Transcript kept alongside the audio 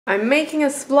I'm making a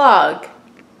vlog,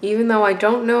 even though I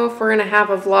don't know if we're gonna have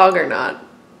a vlog or not.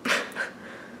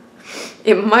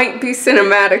 It might be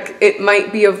cinematic, it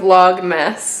might be a vlog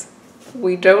mess.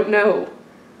 We don't know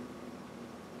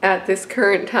at this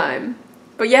current time.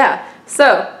 But yeah,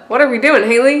 so what are we doing,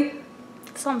 Hailey?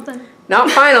 Something. Not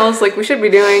finals like we should be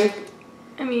doing.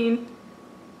 I mean,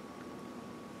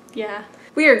 yeah.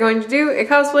 We are going to do a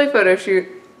cosplay photo shoot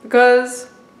because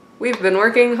we've been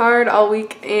working hard all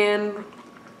week and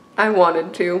I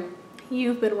wanted to.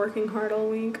 You've been working hard all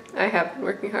week. I have been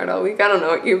working hard all week. I don't know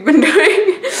what you've been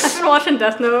doing. I've been watching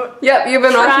Death Note. Yep, you've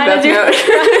been watching Death Note.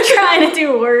 Trying to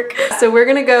do work. So we're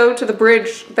gonna go to the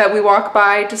bridge that we walk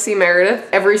by to see Meredith.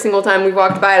 Every single time we've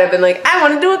walked by it, I've been like, I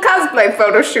want to do a cosplay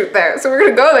photo shoot there. So we're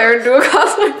gonna go there and do a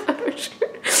cosplay photo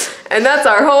shoot. And that's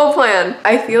our whole plan.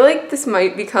 I feel like this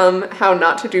might become how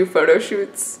not to do photo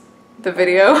shoots, the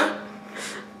video.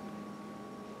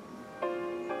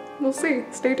 We'll see.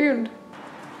 Stay tuned.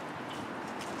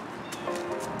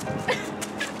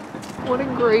 What a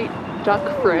great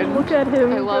duck friend. Look at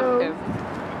him. I love him.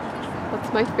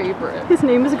 That's my favorite. His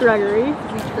name is Gregory.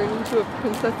 He turned into a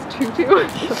princess tutu.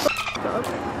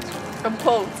 I'm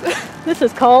pumped. This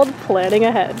is called planning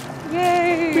ahead.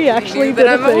 Yay! We actually did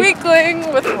I'm a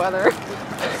weakling with weather.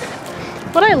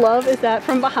 What I love is that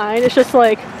from behind it's just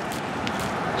like,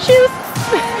 shoot!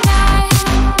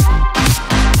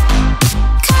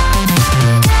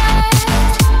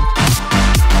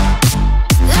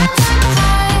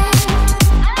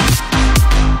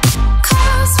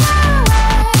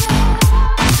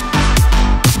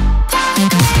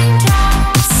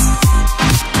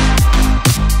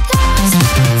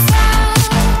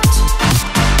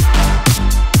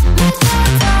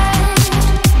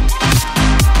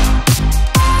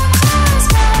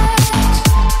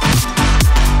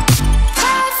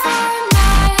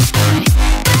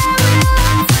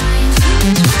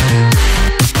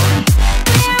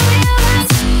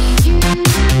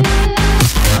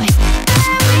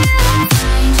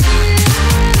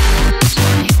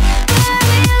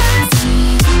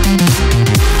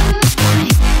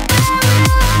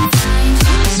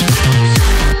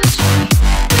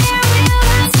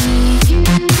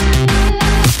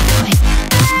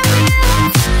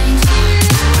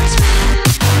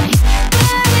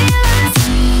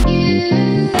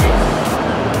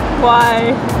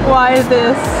 Why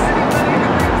this?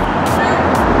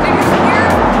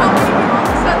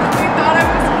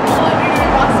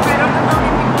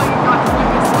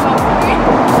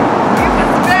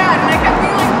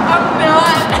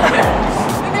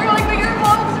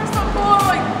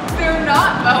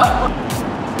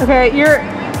 Okay,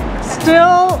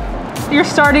 you're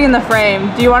starting in the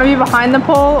frame. Do you want to be behind the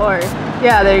pole or?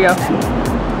 Yeah, there you go.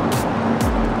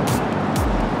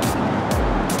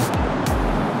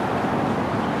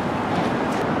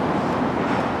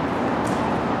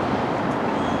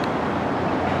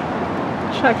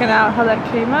 Checking out how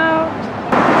that came out.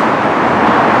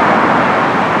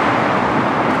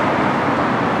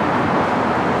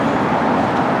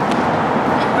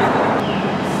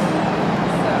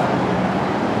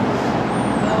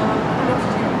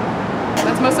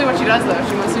 That's mostly what she does though.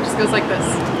 She mostly just goes like this.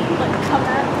 Like come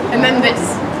at me. And then this.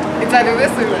 It's either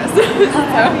this or this.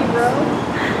 Happy, bro.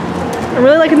 I'm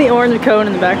really liking the orange cone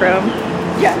in the background.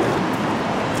 Yeah.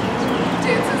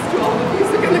 Dances to all the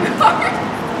music in the car.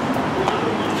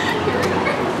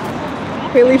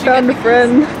 Hailey found a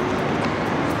friend.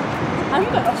 I'm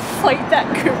gonna fight that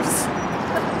goose.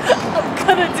 I'm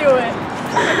gonna do it.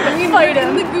 I mean, fight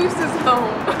him. The goose is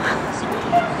home.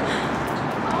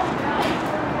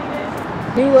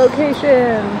 New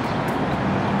location.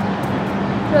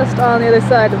 Just on the other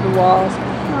side of the wall,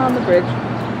 on the bridge.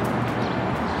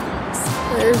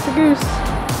 There's the goose.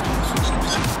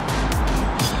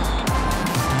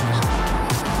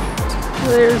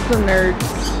 There's the nerds.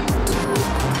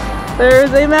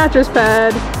 There's a mattress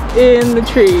pad in the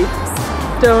tree.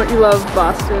 Don't you love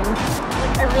Boston?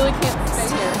 I really can't stay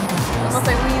here unless I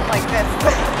lean like this.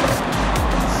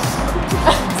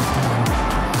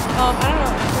 I don't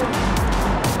know.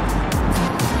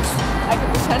 I can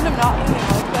pretend I'm not leaning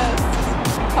like this.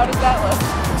 How does that look?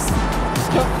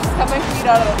 Just cut my feet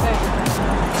out of the thing.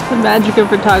 The magic of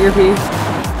photography.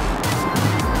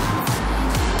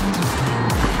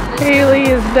 Hailey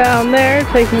is down there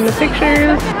taking the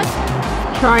pictures.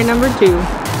 Try number 2. This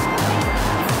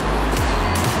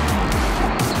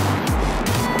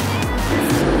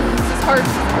is hard.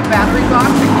 The battery box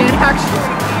I can't actually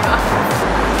lean on.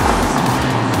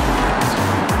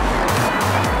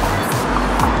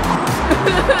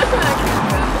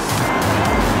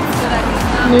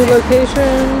 New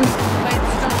location. Wait,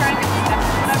 still trying to get the steps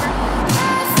or whatever?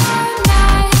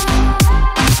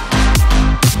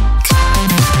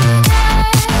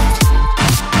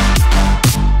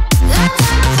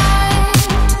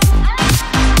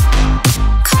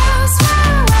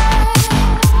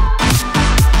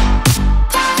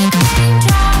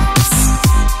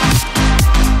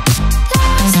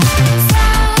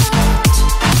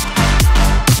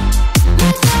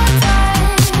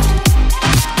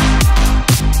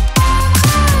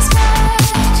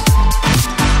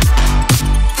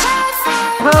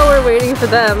 we're waiting for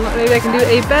them, maybe I can do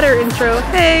a better intro.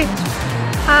 Hey,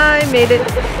 I made it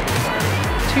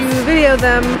to video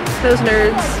them, those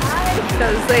nerds,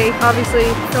 because they obviously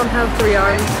don't have 3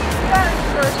 arms.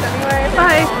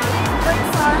 Bye!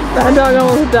 That dog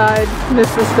almost died,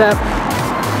 missed a step.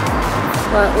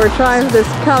 But we're trying this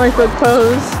comic book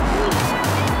pose.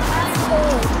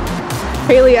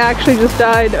 Hailey actually just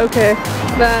died. Okay,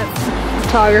 that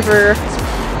photographer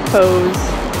pose.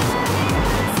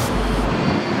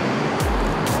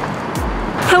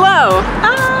 Hello!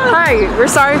 Hi, we're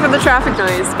sorry for the traffic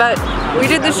noise, but we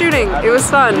did the shooting. It was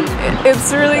fun.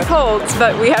 It's really cold,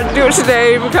 but we had to do it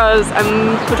today because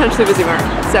I'm potentially busy tomorrow.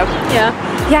 So,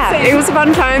 yeah, it was a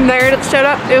fun time. Meredith showed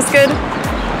up. It was good.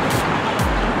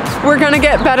 We're gonna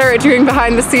get better at doing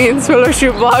behind the scenes photo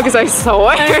shoot vlogs, I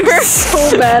swear. I'm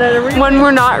so bad at everything. When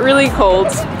we're not really cold,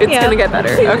 it's gonna get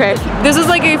better. Okay. This is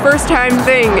like a first time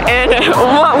thing, and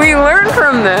what we learned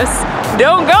from this,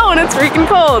 don't go when it's freaking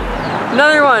cold.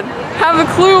 Another one, have a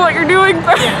clue what you're doing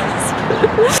first.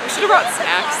 We should have brought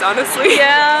snacks, honestly.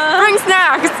 Yeah. Bring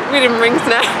snacks. We didn't bring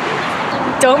snacks.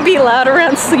 Don't be loud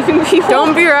around sleeping people.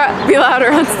 Don't be loud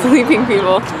around sleeping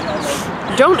people.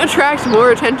 Don't attract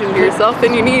more attention to yourself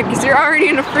than you need because you're already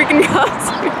in a freaking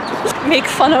costume. Make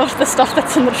fun of the stuff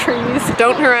that's in the trees.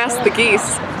 Don't harass the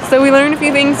geese. So we learned a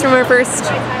few things from our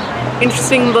first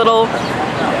interesting little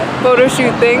photo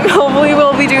shoot thing. Hopefully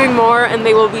we'll be doing more and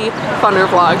they will be funner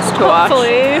vlogs to watch.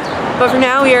 Hopefully. But for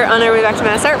now we are on our way back to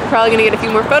Mass Art. We're probably gonna get a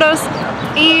few more photos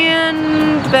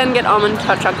and then get almond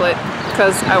hot chocolate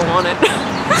because I want it.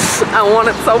 I want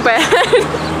it so bad.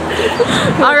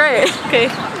 All right. Okay.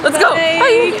 Let's go.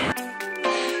 Bye.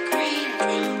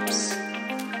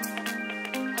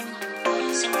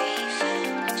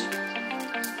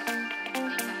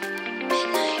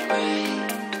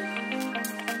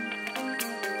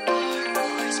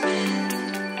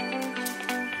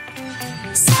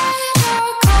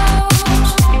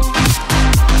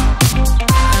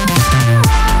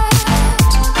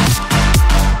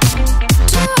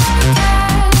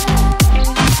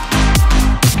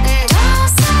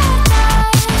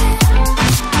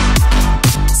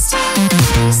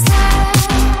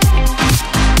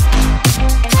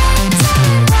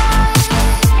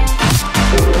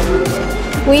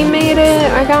 We made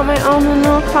it. I got my almond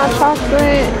milk hot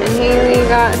chocolate and Hailey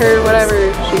got her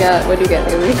whatever she got. What did you get,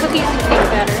 Hailey? Cookies and cake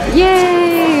batter.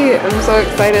 Yay! I'm so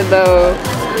excited though.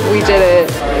 We did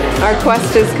it. Our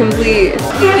quest is complete.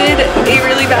 We did a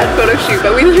really bad photo shoot,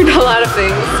 but we learned a lot of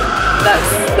things.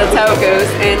 That's how it goes,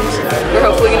 and we're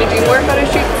hopefully gonna do more photo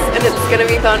shoots, and it's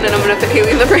gonna be fun, and I'm gonna put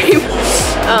Hailey in the frame.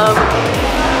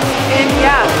 And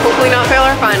yeah, hopefully not fail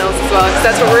our finals as well, because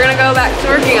that's what we're gonna go back to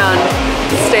working on.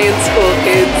 Stay in school,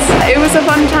 kids. It was a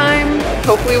fun time.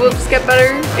 Hopefully we'll just get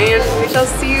better, and we shall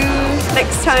see you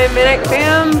next time, Maniac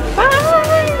fam.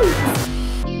 Bye!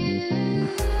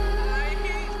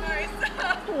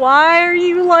 Why are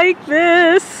you like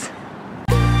this?